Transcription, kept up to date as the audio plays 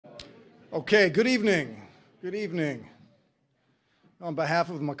Okay, good evening. Good evening. On behalf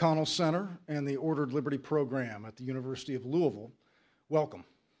of the McConnell Center and the Ordered Liberty Program at the University of Louisville, welcome.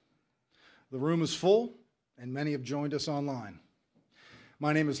 The room is full, and many have joined us online.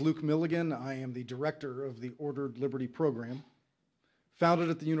 My name is Luke Milligan. I am the director of the Ordered Liberty Program. Founded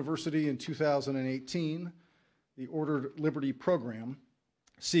at the university in 2018, the Ordered Liberty Program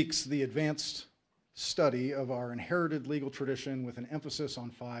seeks the advanced study of our inherited legal tradition with an emphasis on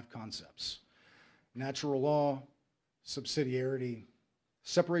 5 concepts: natural law, subsidiarity,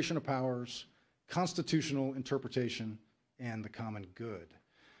 separation of powers, constitutional interpretation, and the common good.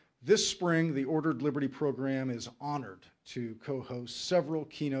 This spring, the Ordered Liberty Program is honored to co-host several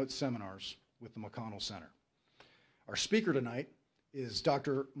keynote seminars with the McConnell Center. Our speaker tonight is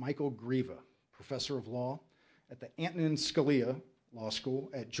Dr. Michael Greve, professor of law at the Antonin Scalia Law School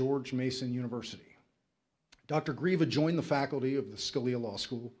at George Mason University. Dr. Greve joined the faculty of the Scalia Law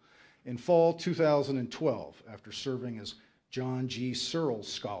School in fall 2012 after serving as John G. Searle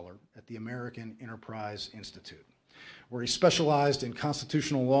Scholar at the American Enterprise Institute, where he specialized in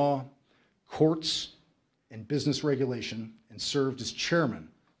constitutional law, courts, and business regulation, and served as chairman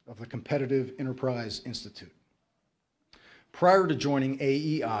of the Competitive Enterprise Institute. Prior to joining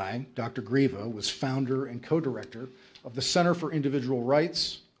AEI, Dr. Greve was founder and co-director of the Center for Individual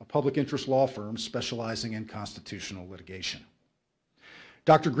Rights, a public interest law firm specializing in constitutional litigation.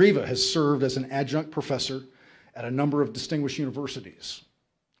 Dr. Greve has served as an adjunct professor at a number of distinguished universities,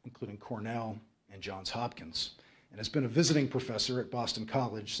 including Cornell and Johns Hopkins, and has been a visiting professor at Boston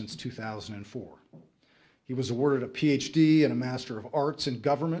College since 2004. He was awarded a PhD and a Master of Arts in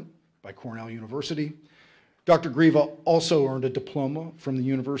Government by Cornell University. Dr. Greve also earned a diploma from the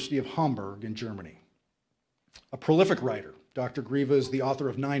University of Hamburg in Germany. A prolific writer, Dr. Greve is the author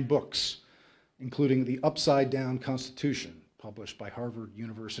of 9 books, including The Upside Down Constitution, published by Harvard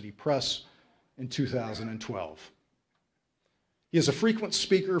University Press in 2012. He is a frequent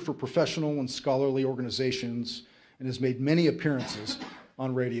speaker for professional and scholarly organizations and has made many appearances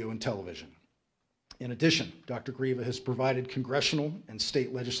on radio and television. In addition, Dr. Greve has provided congressional and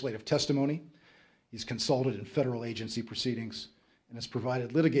state legislative testimony. He's consulted in federal agency proceedings and has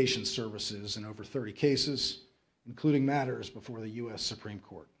provided litigation services in over 30 cases, including matters before the U.S. Supreme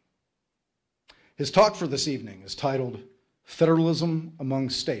Court. His talk for this evening is titled Federalism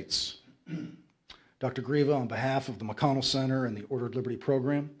Among States. Dr. Greve, on behalf of the McConnell Center and the Ordered Liberty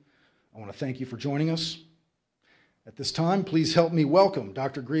Program, I want to thank you for joining us. At this time, please help me welcome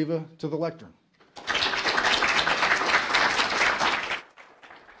Dr. Greve to the lectern.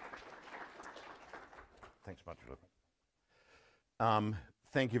 Thanks much, Luke.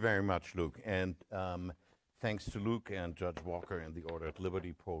 Thank you very much, Luke. And thanks to Luke and Judge Walker and the Ordered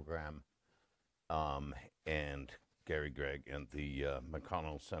Liberty Program and Gary Gregg and the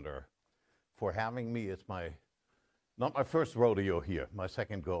McConnell Center for having me. It's not my first rodeo here, my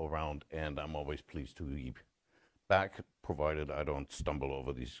second go around, and I'm always pleased to be back, provided I don't stumble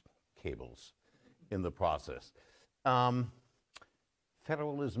over these cables in the process.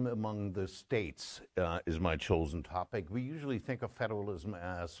 Federalism among the states is my chosen topic. We usually think of federalism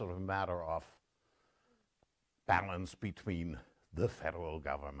as sort of a matter of balance between the federal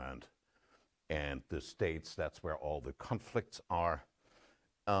government and the states. That's where all the conflicts are.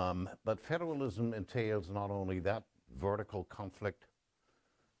 But federalism entails not only that vertical conflict,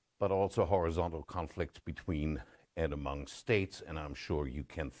 but also horizontal conflicts between and among states. And I'm sure you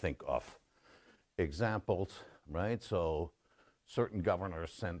can think of examples, right? So certain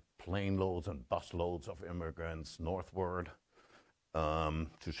governors sent plane loads and bus loads of immigrants northward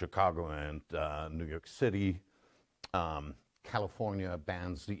to Chicago and New York City. California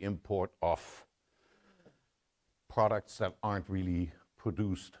bans the import of products that aren't really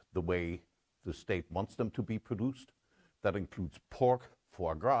produced the way the state wants them to be produced. That includes pork,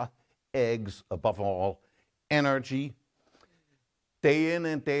 foie gras, eggs, above all, energy. Day in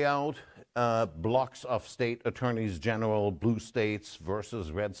and day out, blocks of state attorneys general, blue states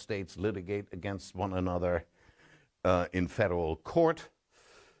versus red states, litigate against one another in federal court.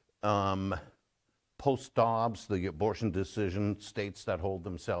 Post-Dobbs, the abortion decision, states that hold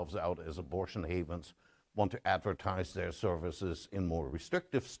themselves out as abortion havens want to advertise their services in more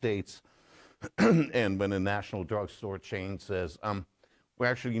restrictive states. And when a national drugstore chain says, we're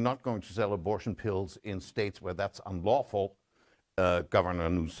actually not going to sell abortion pills in states where that's unlawful, Governor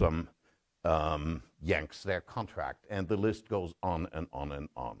Newsom yanks their contract, and the list goes on and on and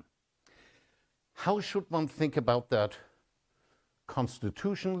on. How should one think about that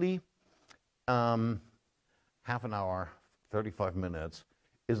constitutionally? Half an hour, 35 minutes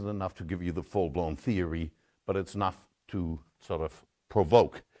isn't enough to give you the full-blown theory, but it's enough to sort of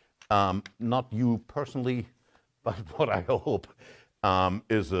provoke Not you personally, but what I hope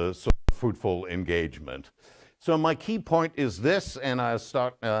is a sort of fruitful engagement. So my key point is this, and I'll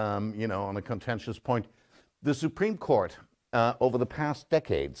start on a contentious point. The Supreme Court, over the past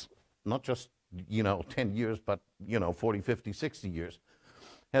decades, not just 10 years, but 40, 50, 60 years,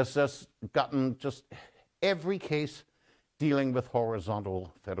 has just gotten just every case dealing with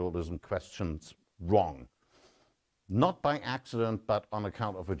horizontal federalism questions wrong. Not by accident, but on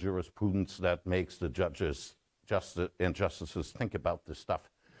account of a jurisprudence that makes the judges and justices think about this stuff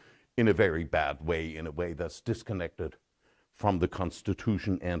in a very bad way, in a way that's disconnected from the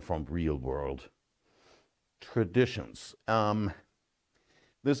Constitution and from real world traditions.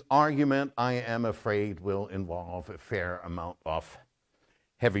 This argument, I am afraid, will involve a fair amount of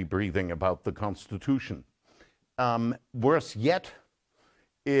heavy breathing about the Constitution. Worse yet,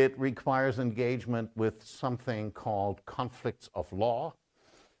 it requires engagement with something called conflicts of law.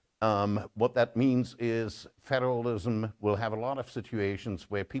 What that means is federalism will have a lot of situations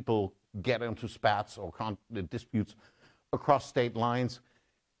where people get into spats or disputes across state lines,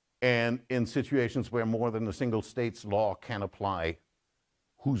 and in situations where more than a single state's law can apply,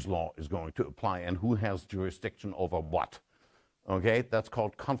 whose law is going to apply and who has jurisdiction over what. Okay, that's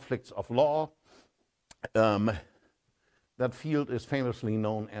called conflicts of law. That field is famously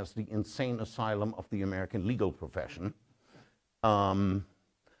known as the insane asylum of the American legal profession.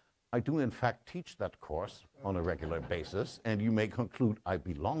 I do, in fact, teach that course on a regular basis, and you may conclude I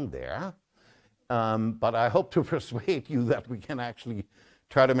belong there. But I hope to persuade you that we can actually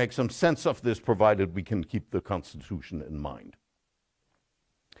try to make some sense of this, provided we can keep the Constitution in mind.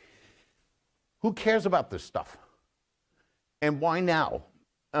 Who cares about this stuff? And why now?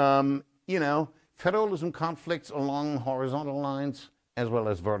 Federalism conflicts along horizontal lines as well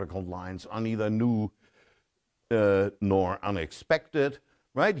as vertical lines are neither new nor unexpected,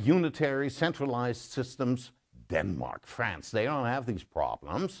 right? Unitary, centralized systems, Denmark, France, they don't have these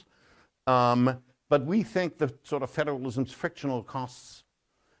problems. But we think that sort of federalism's frictional costs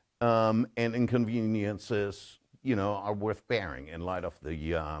and inconveniences, are worth bearing in light of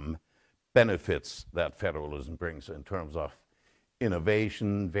the benefits that federalism brings in terms of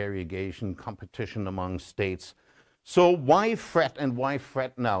innovation, variegation, competition among states. So why fret, and why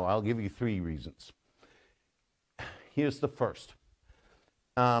fret now? I'll give you 3 reasons. Here's the first.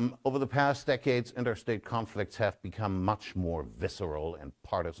 Over the past decades, interstate conflicts have become much more visceral and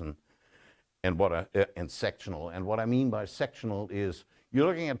partisan and sectional. And what I mean by sectional is you're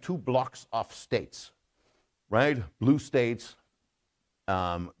looking at 2 blocks of states, right? Blue states,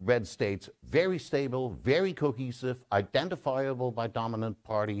 red states, very stable, very cohesive, identifiable by dominant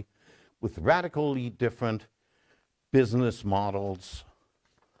party, with radically different business models,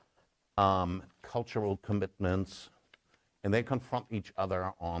 cultural commitments, and they confront each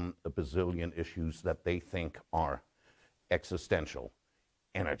other on a bazillion issues that they think are existential.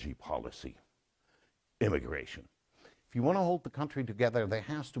 Energy policy, immigration. If you want to hold the country together, there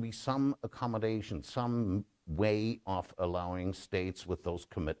has to be some accommodation, some way of allowing states with those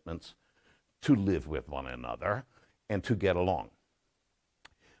commitments to live with one another and to get along.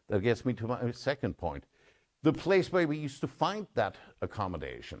 That gets me to my second point. The place where we used to find that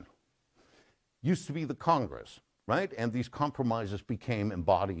accommodation used to be the Congress, right? And these compromises became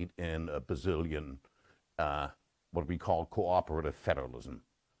embodied in a bazillion what we call cooperative federalism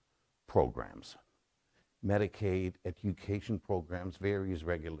programs. Medicaid, education programs, various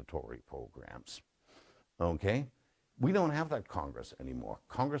regulatory programs. Okay? We don't have that Congress anymore.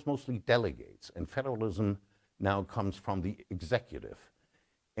 Congress mostly delegates, and federalism now comes from the executive.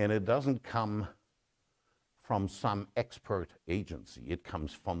 And it doesn't come from some expert agency. It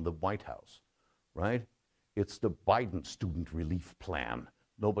comes from the White House, right? It's the Biden Student Relief Plan.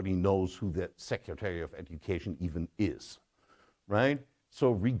 Nobody knows who the Secretary of Education even is, right?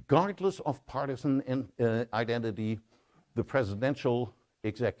 So regardless of partisan identity, the presidential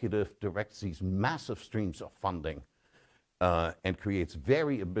executive directs these massive streams of funding and creates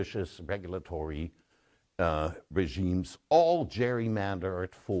very ambitious regulatory regimes, all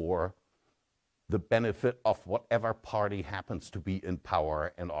gerrymandered for the benefit of whatever party happens to be in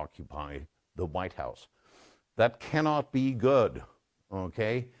power and occupy the White House. That cannot be good,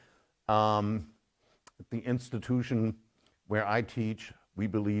 okay? The institution where I teach, we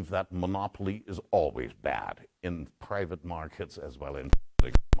believe that monopoly is always bad in private markets as well as in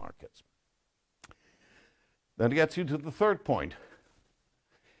public markets. That gets you to the third point.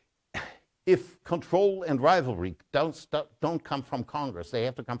 If control and rivalry don't come from Congress, they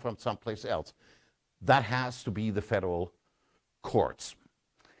have to come from someplace else. That has to be the federal courts.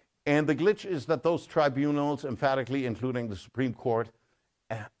 And the glitch is that those tribunals, emphatically including the Supreme Court,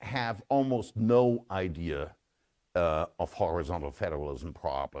 have almost no idea of horizontal federalism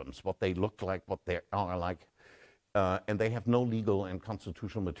problems, what they look like, what they are like, and they have no legal and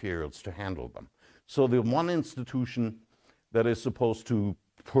constitutional materials to handle them. So the one institution that is supposed to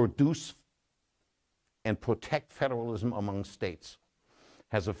produce and protect federalism among states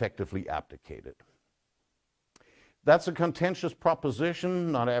has effectively abdicated. That's a contentious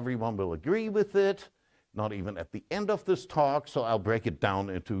proposition. Not everyone will agree with it, not even at the end of this talk, so I'll break it down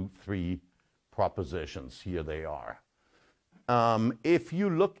into 3 propositions. Here they are. If you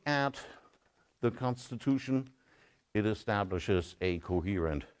look at the Constitution, it establishes a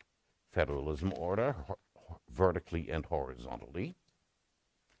coherent federalism order, vertically and horizontally.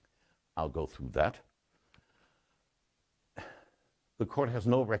 I'll go through that. The court has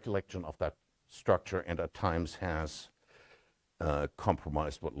no recollection of that structure and at times has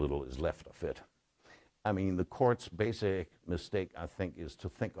compromised what little is left of it. I mean, the court's basic mistake, I think, is to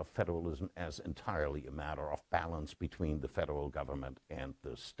think of federalism as entirely a matter of balance between the federal government and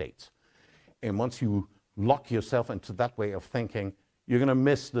the states. And once you lock yourself into that way of thinking, you're going to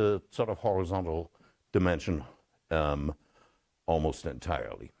miss the sort of horizontal dimension almost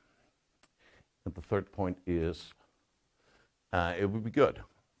entirely. And the third point is it would be good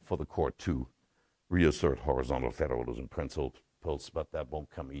for the court to reassert horizontal federalism principles, but that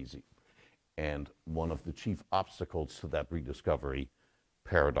won't come easy. And one of the chief obstacles to that rediscovery,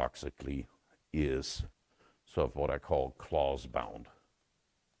 paradoxically, is sort of what I call clause-bound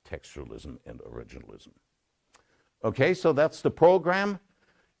textualism and originalism. Okay, so that's the program.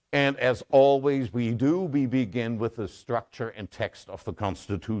 And as always we do, we begin with the structure and text of the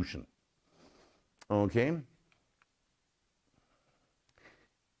Constitution. Okay?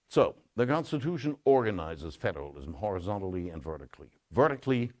 So, the Constitution organizes federalism horizontally and vertically.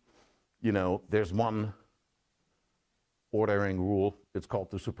 Vertically, you know, there's one ordering rule. It's called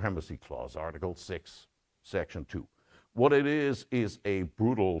the Supremacy Clause, Article 6, Section 2. What it is a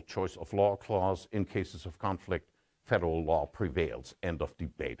brutal choice of law clause. In cases of conflict, federal law prevails. End of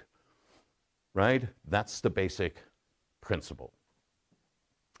debate. Right? That's the basic principle.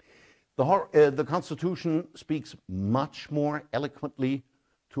 The Constitution speaks much more eloquently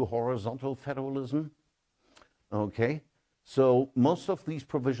to horizontal federalism. Okay? So most of these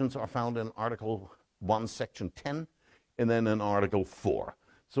provisions are found in Article 1, Section 10, and then in Article 4.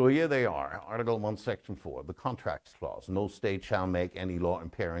 So here they are, Article 1, Section 4, the Contracts Clause. No state shall make any law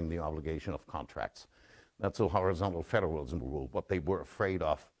impairing the obligation of contracts. That's a horizontal federalism rule. What they were afraid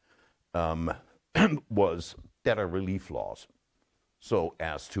of was debtor relief laws, so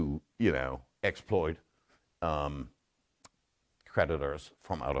as to, you know, exploit creditors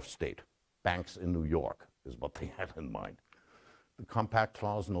from out of state. Banks in New York is what they had in mind. The Compact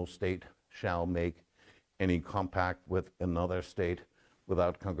Clause, no state shall make any compact with another state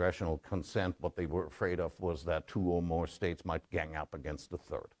without congressional consent. What they were afraid of was that 2 or more states might gang up against a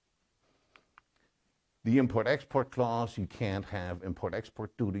third. The Import-Export Clause, you can't have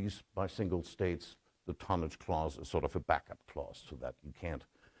import-export duties by single states. The Tonnage Clause is sort of a backup clause to that. You can't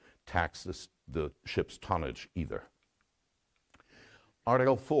tax the ship's tonnage either.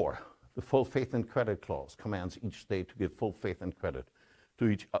 Article 4, the Full Faith and Credit Clause, commands each state to give full faith and credit to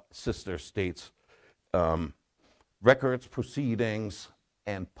each sister state's records, proceedings,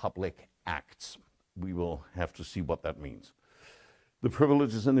 and public acts. We will have to see what that means. The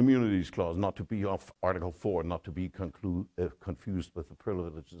Privileges and Immunities Clause, not to be off Article 4, not to be confused with the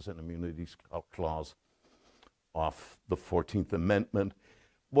Privileges and Immunities Clause of the 14th Amendment.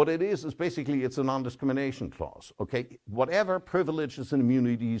 What it is basically it's a non-discrimination clause, okay? Whatever privileges and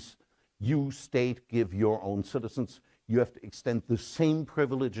immunities you, state, give your own citizens, you have to extend the same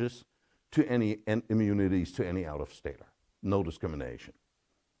privileges to any and immunities to any out-of-stater. No discrimination.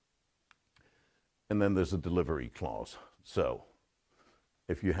 And then there's a delivery clause. So,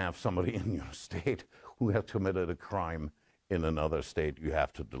 if you have somebody in your state who has committed a crime in another state, you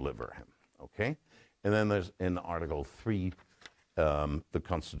have to deliver him, okay? And then there's in Article 3, the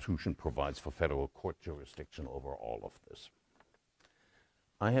Constitution provides for federal court jurisdiction over all of this.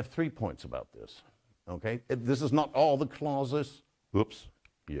 I have 3 points about this, okay? This is not all the clauses. Oops,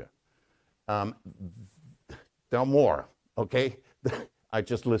 here. There are more, okay? I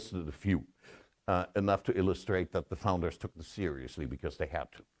just listed a few, enough to illustrate that the founders took this seriously because they had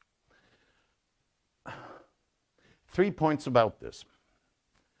to. 3 points about this.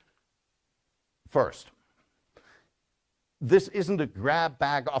 First, this isn't a grab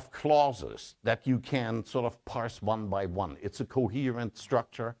bag of clauses that you can sort of parse one by one. It's a coherent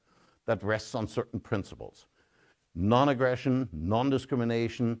structure that rests on certain principles. Non-aggression,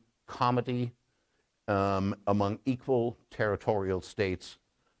 non-discrimination, comity among equal territorial states,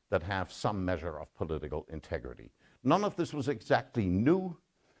 that have some measure of political integrity. None of this was exactly new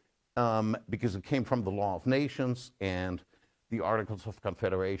because it came from the Law of Nations, and the Articles of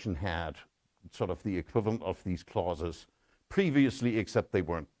Confederation had sort of the equivalent of these clauses previously, except they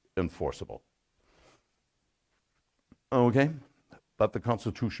weren't enforceable. Okay? But the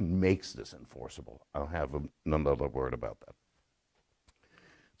Constitution makes this enforceable. I'll have another word about that.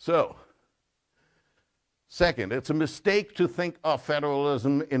 So, second, it's a mistake to think of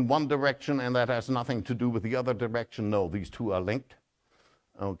federalism in one direction and that has nothing to do with the other direction. No, these two are linked.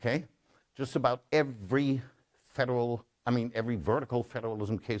 Okay? Just about every vertical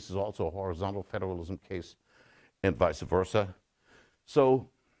federalism case is also a horizontal federalism case, and vice versa. So,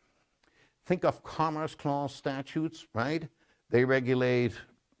 think of Commerce Clause statutes, right? They regulate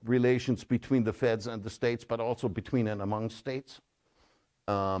relations between the feds and the states, but also between and among states.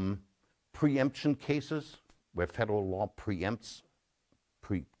 Preemption cases, where federal law preempts,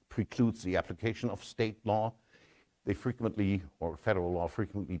 precludes the application of state law. They frequently, or federal law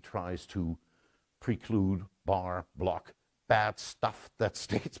frequently tries to preclude, bar, block bad stuff that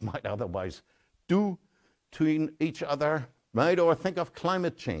states might otherwise do to each other, right? Or think of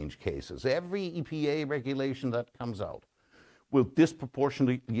climate change cases. Every EPA regulation that comes out will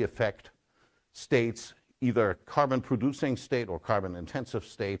disproportionately affect states, either carbon-producing state or carbon-intensive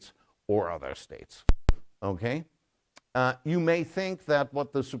states or other states, okay? You may think that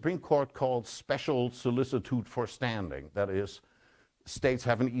what the Supreme Court called special solicitude for standing, that is, states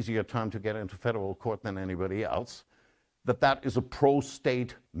have an easier time to get into federal court than anybody else, that is a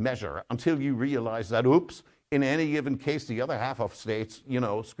pro-state measure until you realize that, oops, in any given case, the other half of states,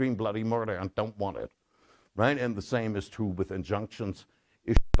 scream bloody murder and don't want it, right? And the same is true with injunctions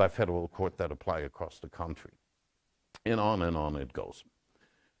issued by federal court that apply across the country. And on it goes,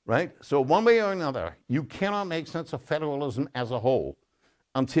 right? So one way or another, you cannot make sense of federalism as a whole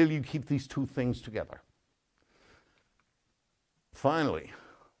until you keep these two things together. Finally,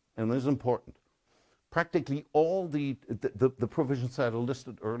 and this is important, practically all the provisions that are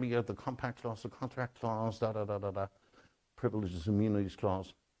listed earlier, the Compact Clause, the Contract Clause, Privileges, Immunities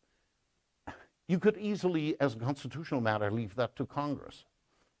Clause, you could easily, as a constitutional matter, leave that to Congress,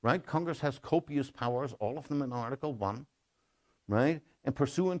 right? Congress has copious powers, all of them in Article 1, right? And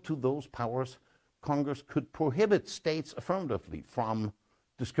pursuant to those powers, Congress could prohibit states affirmatively from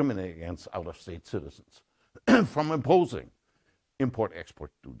discriminating against out-of-state citizens, from imposing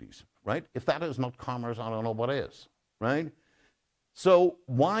import-export duties, right? If that is not commerce, I don't know what is, right? So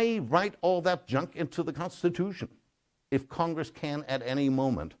why write all that junk into the Constitution if Congress can at any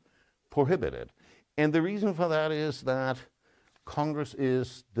moment prohibit it? And the reason for that is that Congress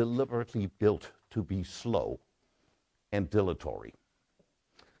is deliberately built to be slow and dilatory,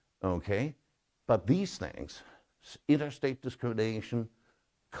 okay? But these things, interstate discrimination,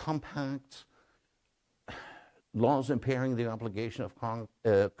 compacts, laws impairing the obligation of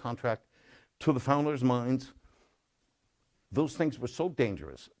contract, to the founders' minds, those things were so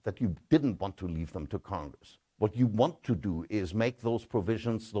dangerous that you didn't want to leave them to Congress. What you want to do is make those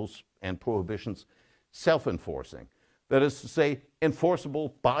provisions, and prohibitions self-enforcing. That is to say,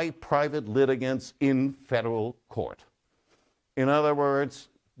 enforceable by private litigants in federal court. In other words,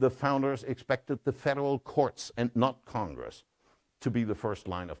 the founders expected the federal courts and not Congress to be the first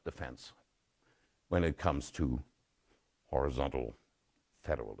line of defense when it comes to horizontal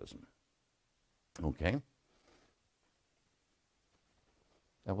federalism. Okay?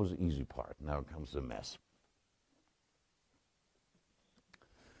 That was the easy part. Now comes the mess.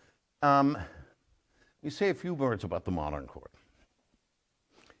 Let me say a few words about the modern court.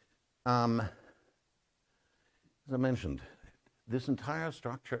 As I mentioned, this entire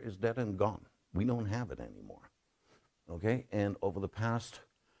structure is dead and gone. We don't have it anymore. Okay? And over the past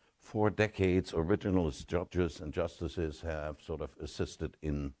 4 decades, originalist judges and justices have sort of assisted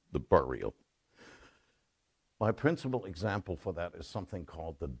in the burial. My principal example for that is something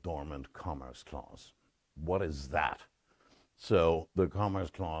called the Dormant Commerce Clause. What is that? So the Commerce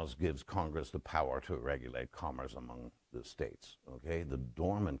Clause gives Congress the power to regulate commerce among the states. Okay? The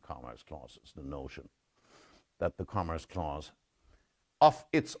Dormant Commerce Clause is the notion that the Commerce Clause, of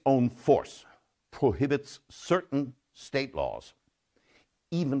its own force, prohibits certain state laws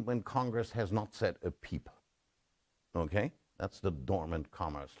even when Congress has not said a peep. Okay? That's the Dormant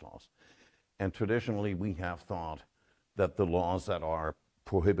Commerce Clause. And traditionally, we have thought that the laws that are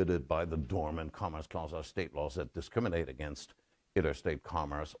prohibited by the Dormant Commerce Clause are state laws that discriminate against interstate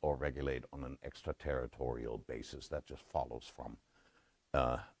commerce or regulate on an extraterritorial basis. That just follows from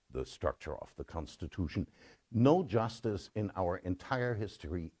the structure of the Constitution. No justice in our entire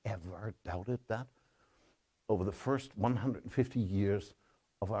history ever doubted that. Over the first 150 years,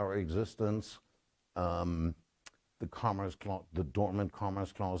 of our existence. The Commerce Clause, the dormant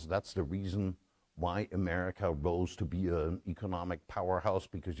Commerce Clause, that's the reason why America rose to be an economic powerhouse,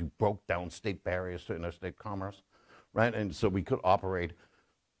 because you broke down state barriers to interstate commerce, right? And so we could operate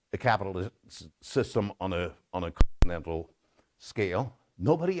a capitalist system on a continental scale.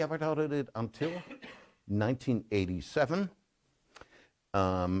 Nobody ever doubted it until 1987,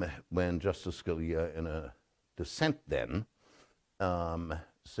 when Justice Scalia, in a dissent then,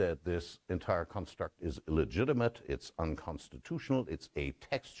 said this entire construct is illegitimate, it's unconstitutional, it's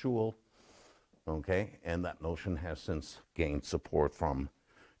atextual, okay? And that notion has since gained support from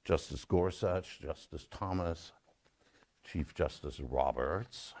Justice Gorsuch, Justice Thomas, Chief Justice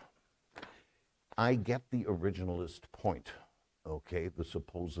Roberts. I get the originalist point, okay? The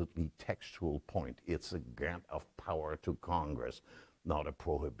supposedly textual point. It's a grant of power to Congress, not a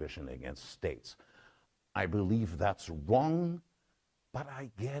prohibition against states. I believe that's wrong, but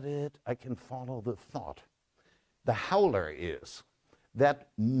I get it. I can follow the thought. The howler is that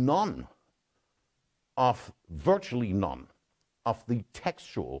virtually none of the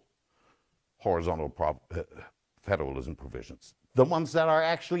textual horizontal federalism provisions, the ones that are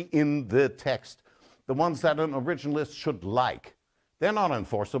actually in the text, the ones that an originalist should like, they're not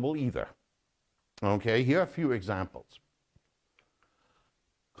enforceable either. Okay, here are a few examples.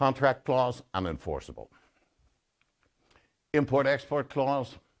 Contract clause, unenforceable. Import-export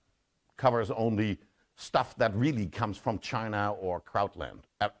clause covers only stuff that really comes from China or Krautland,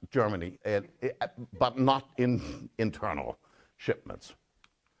 Germany, but not in internal shipments.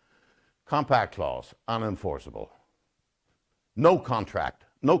 Compact clause, unenforceable. No compact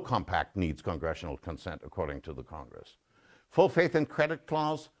needs congressional consent according to the Congress. Full faith and credit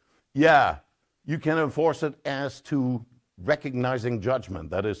clause, yeah, you can enforce it as to recognizing judgment.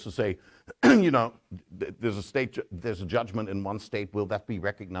 That is to say, you know, there's a judgment in one state, will that be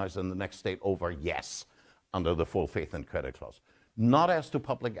recognized in the next state over? Yes, under the full faith and credit clause. Not as to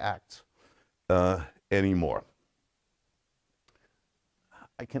public acts anymore.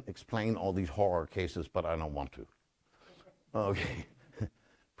 I can explain all these horror cases, but I don't want to. Okay.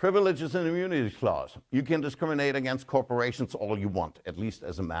 Privileges and immunities clause. You can discriminate against corporations all you want, at least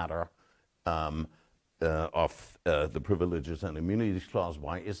as a matter of the privileges and immunities clause.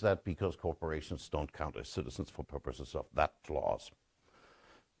 Why is that? Because corporations don't count as citizens for purposes of that clause.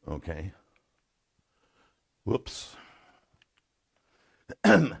 Okay. Whoops.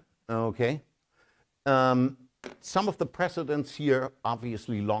 Okay. Some of the precedents here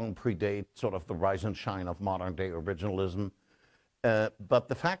obviously long predate sort of the rise and shine of modern day originalism. But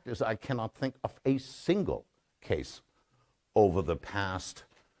the fact is, I cannot think of a single case over the past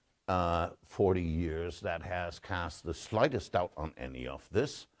 40 years that has cast the slightest doubt on any of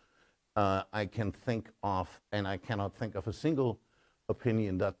this. I cannot think of a single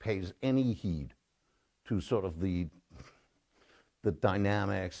opinion that pays any heed to sort of the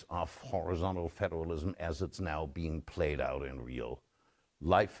dynamics of horizontal federalism as it's now being played out in real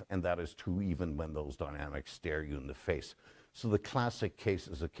life, and that is true even when those dynamics stare you in the face. So the classic case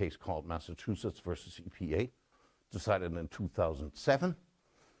is a case called Massachusetts versus EPA, decided in 2007.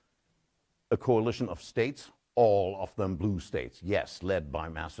 A coalition of states, all of them blue states, yes, led by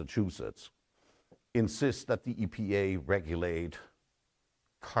Massachusetts, insist that the EPA regulate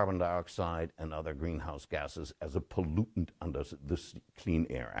carbon dioxide and other greenhouse gases as a pollutant under the Clean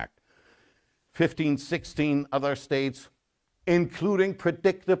Air Act. 15, 16 other states, including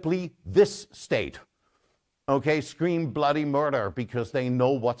predictably this state, okay, scream bloody murder because they know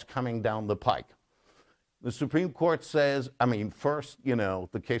what's coming down the pike. The Supreme Court says, I mean, first, you know,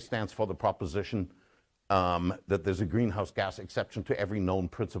 the case stands for the proposition that there's a greenhouse gas exception to every known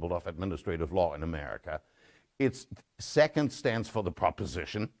principle of administrative law in America. Its second stands for the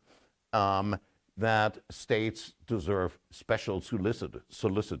proposition that states deserve special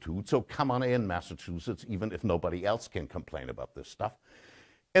solicitude. So come on in, Massachusetts, even if nobody else can complain about this stuff.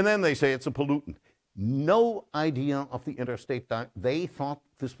 And then they say it's a pollutant. No idea of the interstate. They thought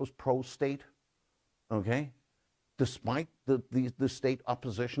this was pro-state, okay, despite the state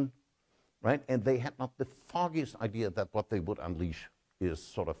opposition, right? And they had not the foggiest idea that what they would unleash is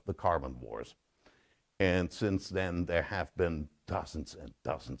sort of the carbon wars. And since then, there have been dozens and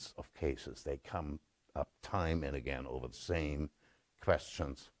dozens of cases. They come up time and again over the same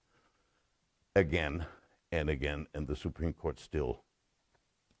questions again and again, and the Supreme Court still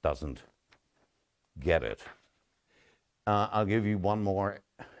doesn't get it. I'll give you one more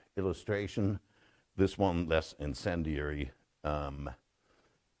illustration, this one less incendiary and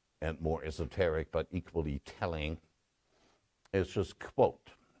more esoteric, but equally telling. It's just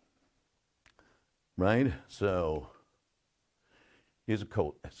quote. Right? So Here's a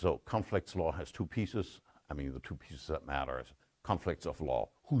quote. So conflicts law has two pieces. I mean, the two pieces that matter is conflicts of law,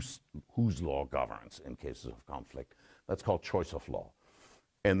 whose law governs in cases of conflict. That's called choice of law.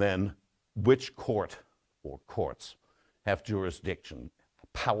 And then which court or courts have jurisdiction,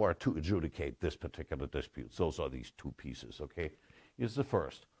 power to adjudicate this particular dispute. Those are these two pieces, okay? Here's the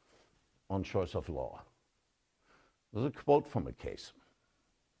first, on choice of law. There's a quote from a case.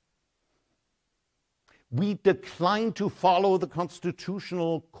 We decline to follow the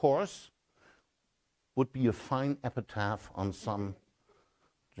constitutional course would be a fine epitaph on some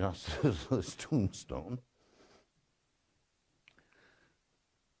justice's tombstone.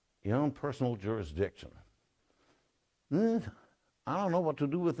 Your own personal jurisdiction. I don't know what to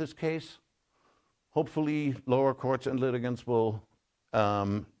do with this case. Hopefully, lower courts and litigants will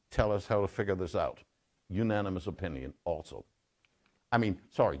tell us how to figure this out. Unanimous opinion also. I mean,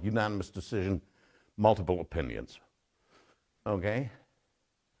 sorry, unanimous decision, multiple opinions. Okay?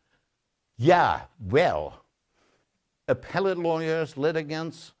 Yeah, well, appellate lawyers,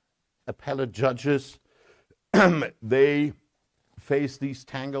 litigants, appellate judges, they face these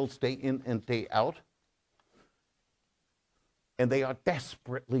tangles day in and day out. And they are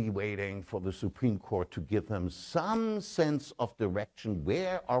desperately waiting for the Supreme Court to give them some sense of direction.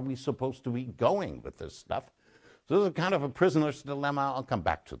 Where are we supposed to be going with this stuff? So this is kind of a prisoner's dilemma. I'll come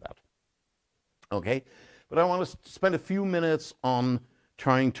back to that. Okay? But I want to spend a few minutes on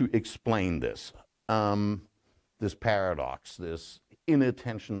trying to explain this. This paradox, this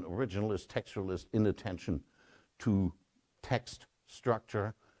inattention, originalist, textualist inattention to text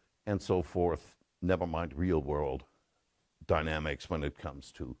structure and so forth, never mind real world dynamics when it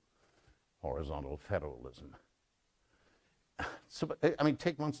comes to horizontal federalism. So, I mean,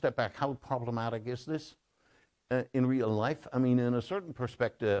 take one step back. How problematic is this in real life? I mean, in a certain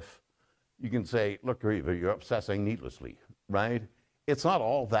perspective, you can say, look, Greve, you're obsessing needlessly, right? It's not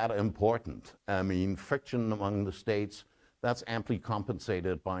all that important. I mean, friction among the states, that's amply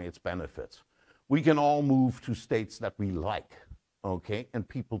compensated by its benefits. We can all move to states that we like, okay? And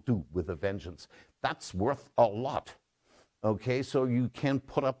people do with a vengeance. That's worth a lot. Okay, so you can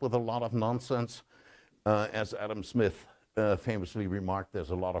put up with a lot of nonsense. As Adam Smith famously remarked,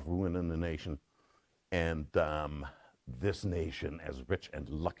 there's a lot of ruin in the nation. And this nation, as rich and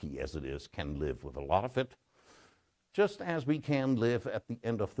lucky as it is, can live with a lot of it. Just as we can live at the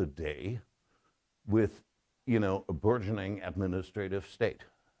end of the day with, you know, a burgeoning administrative state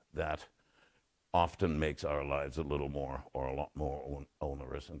that often makes our lives a little more or a lot more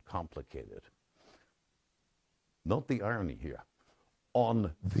onerous and complicated. Note the irony here.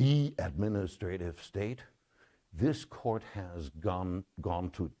 On the administrative state, this court has gone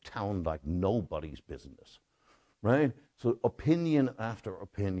to town like nobody's business, right? So opinion after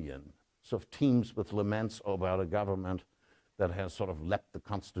opinion, sort of teams with laments about a government that has sort of leapt the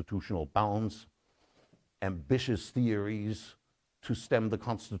constitutional bounds, ambitious theories to stem the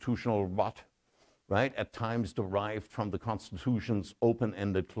constitutional rot, right? At times derived from the Constitution's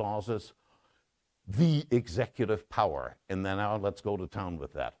open-ended clauses, the executive power, and then now let's go to town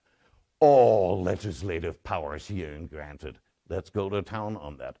with that. All legislative powers here and granted. Let's go to town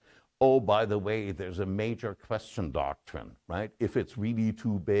on that. Oh, by the way, there's a major question doctrine, right? If it's really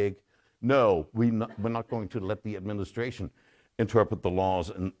too big, no, we're not going to let the administration interpret the laws,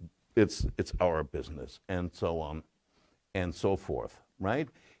 and it's our business, and so on and so forth, right?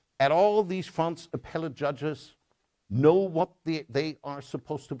 At all these fronts, appellate judges know what they are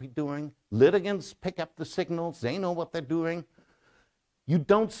supposed to be doing. Litigants pick up the signals. They know what they're doing. You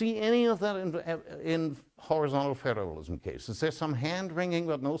don't see any of that in horizontal federalism cases. There's some hand-wringing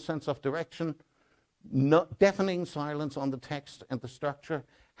but no sense of direction, no, deafening silence on the text and the structure.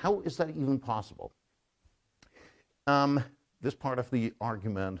 How is that even possible? This part of the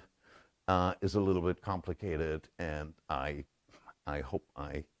argument is a little bit complicated, and I hope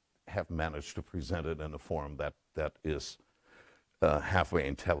I have managed to present it in a form that is halfway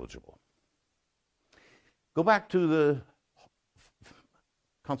intelligible. Go back to the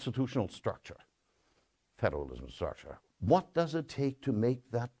constitutional structure, federalism structure. What does it take to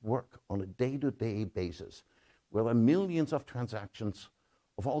make that work on a day-to-day basis where there are millions of transactions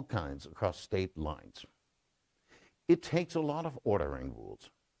of all kinds across state lines? It takes a lot of ordering rules,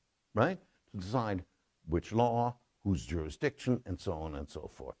 right? To decide which law, whose jurisdiction, and so on and so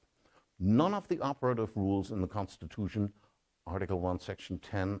forth. None of the operative rules in the Constitution, Article 1, Section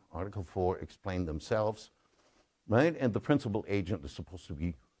 10, Article 4, explain themselves, right? And the principal agent is supposed to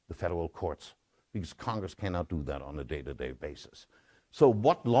be the federal courts, because Congress cannot do that on a day-to-day basis. So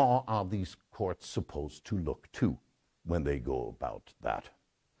what law are these courts supposed to look to when they go about that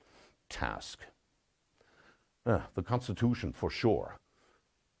task? The Constitution, for sure.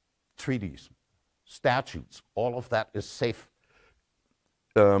 Treaties, statutes, all of that is safe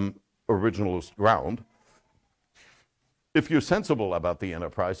originalist ground. If you're sensible about the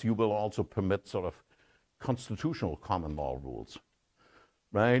enterprise, you will also permit sort of constitutional common law rules,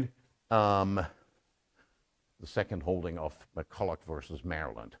 right? The second holding of McCulloch versus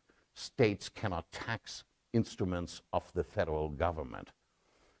Maryland. States cannot tax instruments of the federal government.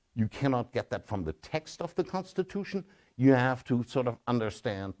 You cannot get that from the text of the Constitution. You have to sort of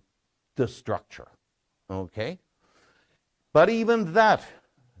understand the structure, okay? But even that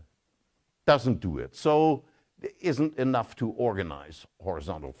doesn't do it. So it isn't enough to organize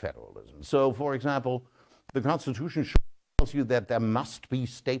horizontal federalism. So, for example, the Constitution tells you that there must be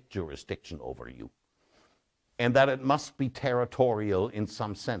state jurisdiction over you, and that it must be territorial in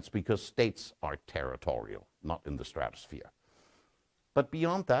some sense, because states are territorial, not in the stratosphere. But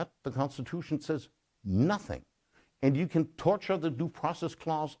beyond that, the Constitution says nothing. And you can torture the due process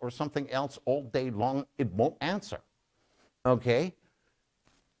clause or something else all day long, it won't answer, okay?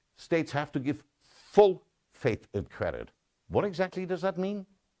 States have to give full faith and credit. What exactly does that mean,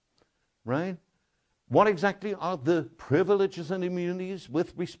 right? What exactly are the privileges and immunities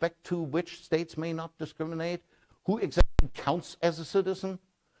with respect to which states may not discriminate? Who exactly counts as a citizen?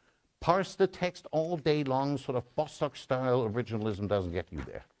 Parse the text all day long, sort of Bostock-style originalism doesn't get you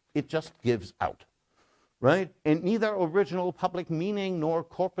there. It just gives out, right? And neither original public meaning nor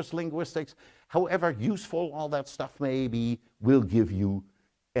corpus linguistics, however useful all that stuff may be, will give you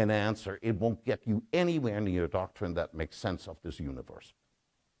an answer. It won't get you anywhere near a doctrine that makes sense of this universe.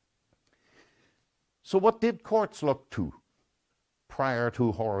 So what did courts look to prior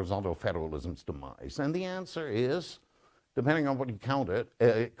to horizontal federalism's demise? And the answer is, depending on what you call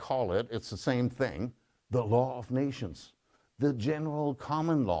it, it's the same thing: the law of nations, the general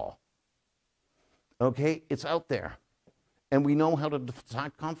common law. Okay, it's out there. And we know how to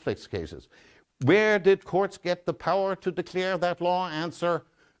decide conflicts cases. Where did courts get the power to declare that law? Answer: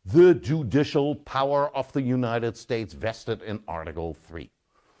 the judicial power of the United States vested in Article 3.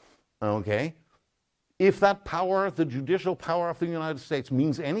 Okay? If that power, the judicial power of the United States,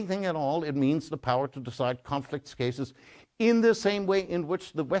 means anything at all, it means the power to decide conflicts cases in the same way in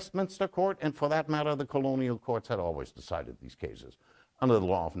which the Westminster Court, and for that matter, the colonial courts, had always decided these cases, under the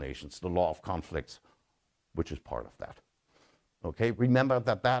law of nations, the law of conflicts, which is part of that. Okay? Remember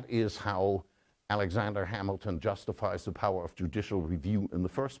that that is how Alexander Hamilton justifies the power of judicial review in the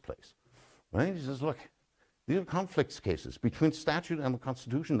first place, right? He says, look, these are conflicts cases. Between statute and the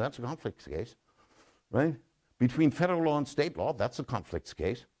Constitution, that's a conflicts case, right? Between federal law and state law, that's a conflicts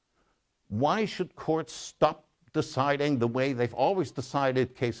case. Why should courts stop deciding the way they've always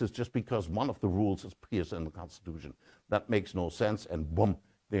decided cases just because one of the rules appears in the Constitution? That makes no sense, and boom,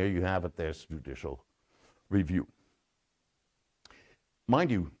 there you have it, there's judicial review.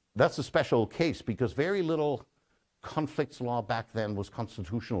 Mind you, that's a special case because very little conflicts law back then was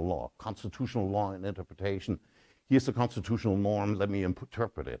constitutional law and interpretation. Here's the constitutional norm, let me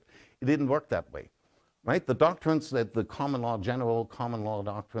interpret it. It didn't work that way, right? The doctrines that the common law, general common law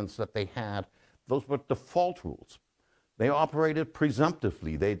doctrines that they had, those were default rules. They operated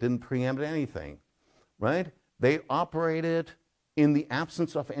presumptively. They didn't preempt anything, right? They operated in the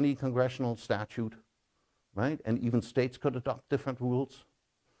absence of any congressional statute, right? And even states could adopt different rules.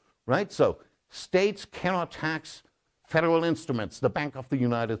 Right? So states cannot tax federal instruments, the Bank of the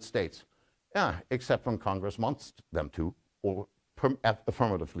United States, except when Congress wants them to or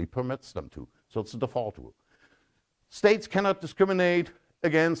affirmatively permits them to. So it's a default rule. States cannot discriminate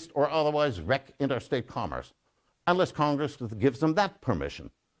against or otherwise wreck interstate commerce unless Congress gives them that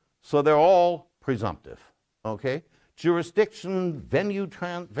permission. So they're all presumptive. Okay? Jurisdiction, venue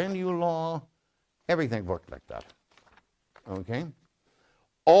law, everything worked like that. Okay?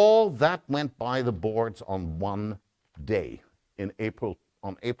 All that went by the boards on one day on April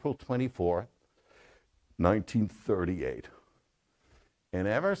 24, 1938. And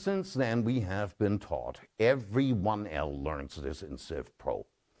ever since then, we have been taught, every 1L learns this in Civ Pro,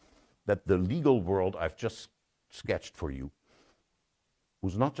 that the legal world I've just sketched for you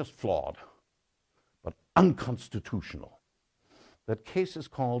was not just flawed, but unconstitutional. That case is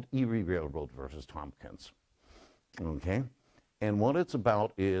called Erie Railroad versus Tompkins. Okay? And what it's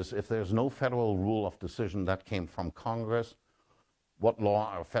about is, if there's no federal rule of decision that came from Congress, what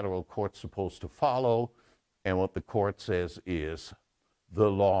law are federal courts supposed to follow? And what the court says is the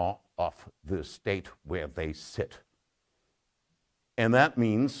law of the state where they sit. And that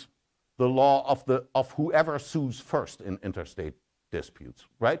means the law of whoever sues first in interstate disputes,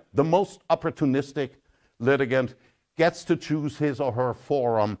 right? The most opportunistic litigant gets to choose his or her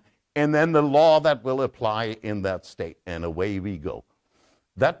forum and then the law that will apply in that state, and away we go.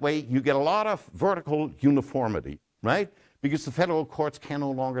 That way, you get a lot of vertical uniformity, right? Because the federal courts can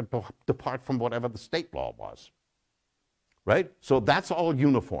no longer depart from whatever the state law was, right? So that's all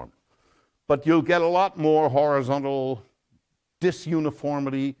uniform. But you'll get a lot more horizontal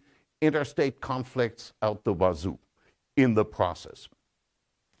disuniformity, interstate conflicts out the wazoo in the process,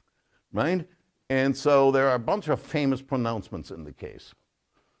 right? And so there are a bunch of famous pronouncements in the case.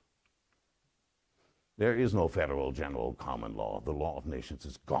 There is no federal general common law. The law of nations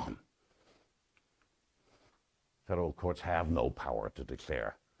is gone. Federal courts have no power to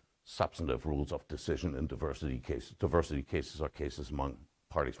declare substantive rules of decision in diversity cases. Diversity cases are cases among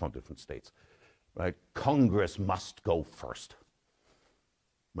parties from different states, right? Congress must go first,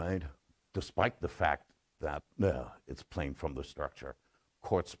 right? Despite the fact that, it's plain from the structure,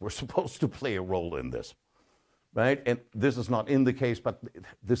 courts were supposed to play a role in this, right? And this is not in the case, but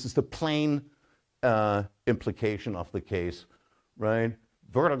this is the plain implication of the case, right?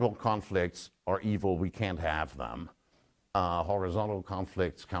 Vertical conflicts are evil, we can't have them. Horizontal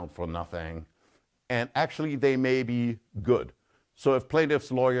conflicts count for nothing. And actually, they may be good. So if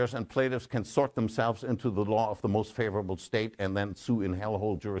plaintiffs, lawyers, and plaintiffs can sort themselves into the law of the most favorable state and then sue in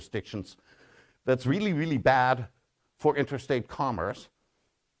hellhole jurisdictions, that's really, really bad for interstate commerce,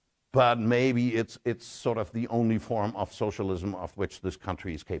 but maybe it's sort of the only form of socialism of which this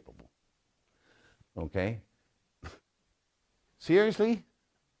country is capable. Okay? Seriously?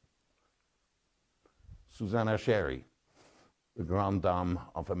 Susanna Sherry, the grande dame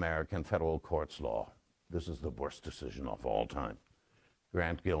of American federal courts law. This is the worst decision of all time.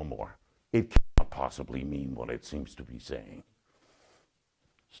 Grant Gilmore. It cannot possibly mean what it seems to be saying.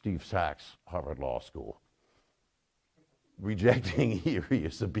 Steve Sachs, Harvard Law School. Rejecting Erie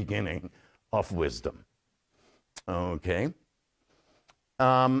is the beginning of wisdom. Okay.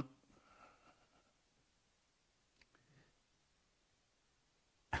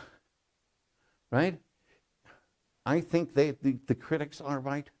 Right? I think the critics are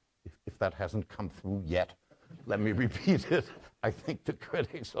right, if that hasn't come through yet. Let me repeat it. I think the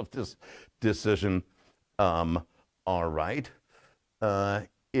critics of this decision are right.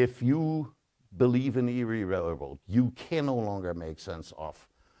 If you believe in Erie Railroad, you can no longer make sense of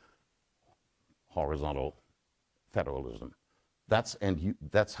horizontal federalism. That's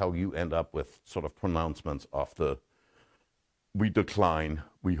how you end up with sort of pronouncements of the we decline,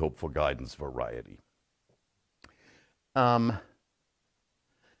 we hope for guidance variety.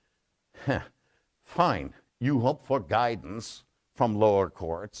 Fine, you hope for guidance from lower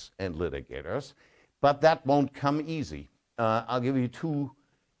courts and litigators, but that won't come easy. I'll give you two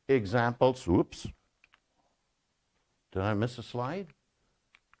examples. Oops. Did I miss a slide?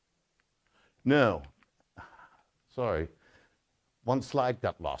 No. Sorry. One slide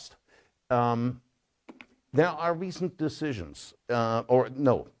got lost. There are recent decisions,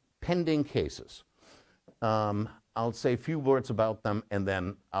 pending cases. I'll say a few words about them, and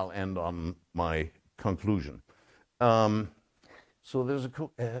then I'll end on my conclusion. So there's a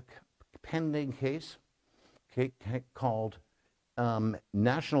pending case called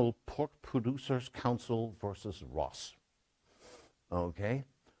National Pork Producers Council versus Ross. Okay?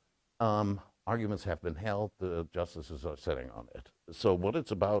 Arguments have been held. The justices are sitting on it. So what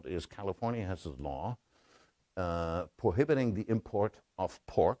it's about is California has a law prohibiting the import of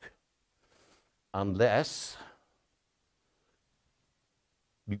pork unless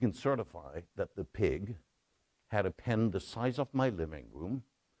you can certify that the pig had a pen the size of my living room,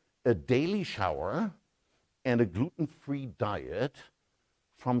 a daily shower, and a gluten-free diet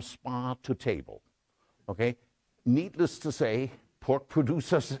from spa to table. Okay? Needless to say, pork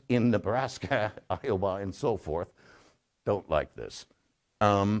producers in Nebraska, Iowa, and so forth don't like this.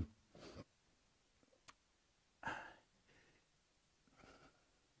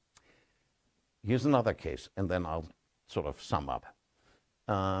 Here's another case, and then I'll sort of sum up.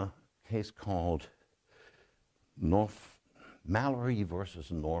 Case called Mallory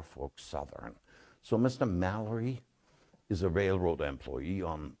versus Norfolk Southern. So Mr. Mallory is a railroad employee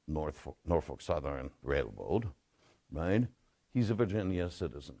on Norfolk Southern Railroad, right? He's a Virginia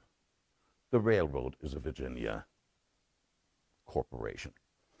citizen. The railroad is a Virginia corporation.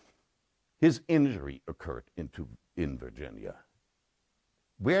 His injury occurred in Virginia.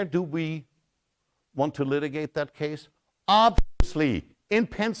 Where do we want to litigate that case? Obviously, in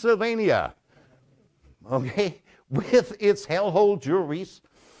Pennsylvania, okay, with its hellhole juries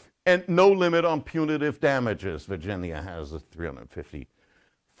and no limit on punitive damages. Virginia has a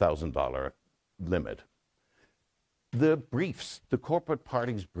 $350,000 limit. The briefs, the corporate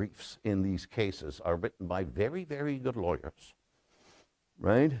parties' briefs in these cases are written by very, very good lawyers,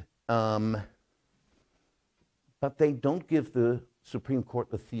 right? But they don't give the Supreme Court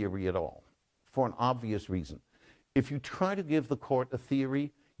a theory at all, for an obvious reason. If you try to give the court a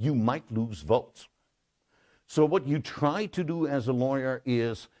theory, you might lose votes. So what you try to do as a lawyer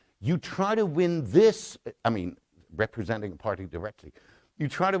is you try to win this, I mean, representing a party directly, you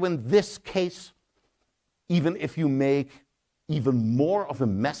try to win this case even if you make even more of a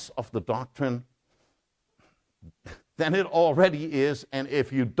mess of the doctrine than it already is, and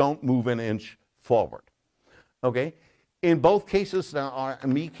if you don't move an inch forward. Okay? In both cases, there are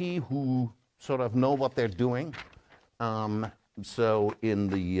amici who sort of know what they're doing. So in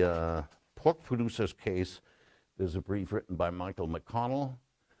the pork producers case, there's a brief written by Michael McConnell,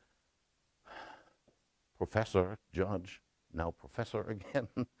 professor, judge, now professor again,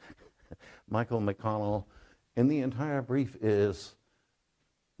 Michael McConnell. And the entire brief is,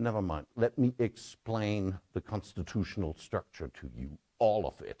 never mind, let me explain the constitutional structure to you, all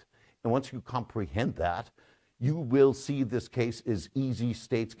of it. And once you comprehend that, you will see this case is easy.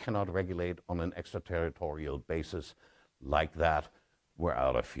 States cannot regulate on an extraterritorial basis like that. We're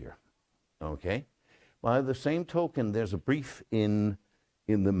out of here. Okay? By the same token, there's a brief in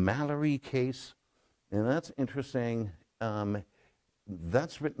the Mallory case, and that's interesting.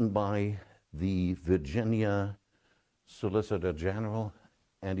 That's written by the Virginia Solicitor General,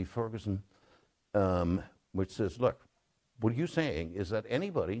 Andy Ferguson, which says, look, what you're saying is that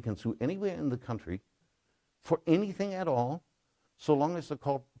anybody can sue anywhere in the country for anything at all, so long as the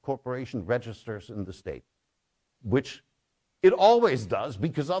corporation registers in the state, which it always does,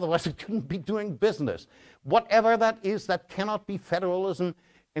 because otherwise it couldn't be doing business. Whatever that is, that cannot be federalism,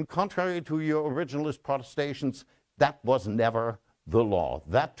 and contrary to your originalist protestations, that was never the law.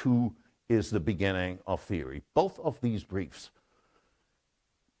 That too is the beginning of theory. Both of these briefs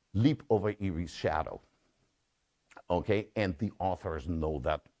leap over Erie's shadow, okay? And the authors know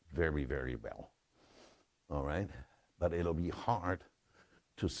that very, very well. All right, but it'll be hard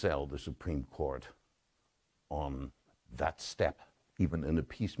to sell the Supreme Court on that step, even in a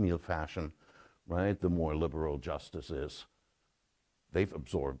piecemeal fashion, right? The more liberal justices, they've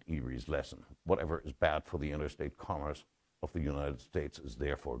absorbed Erie's lesson. Whatever is bad for the interstate commerce of the United States is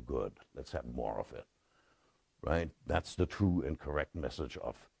therefore good. Let's have more of it, right? That's the true and correct message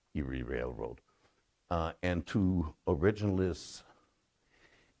of Erie Railroad. And to originalists,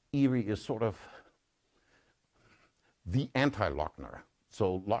 Erie is sort of the anti-Lochner.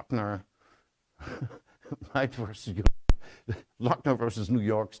 So Lochner, right, Lochner versus New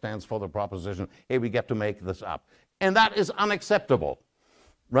York stands for the proposition, hey, we get to make this up. And that is unacceptable,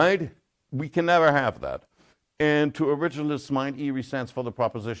 right? We can never have that. And to originalists' mind, Erie stands for the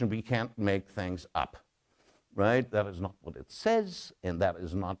proposition, we can't make things up, right? That is not what it says, and that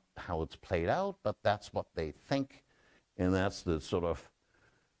is not how it's played out, but that's what they think, and that's the sort of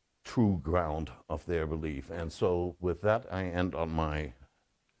true ground of their belief. And so with that, I end on my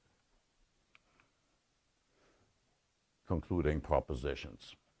concluding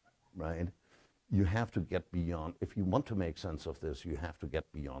propositions, right? You have to get beyond, if you want to make sense of this, you have to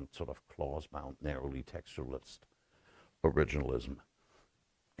get beyond sort of clause-bound, narrowly textualist originalism.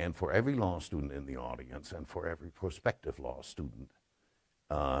 And for every law student in the audience, and for every prospective law student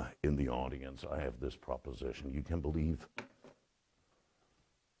in the audience, I have this proposition. You can believe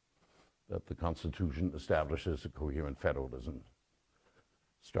that the Constitution establishes a coherent federalism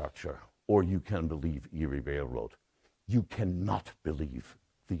structure, or you can believe Erie Railroad. You cannot believe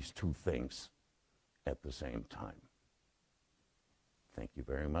these two things at the same time. Thank you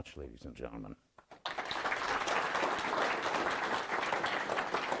very much, ladies and gentlemen.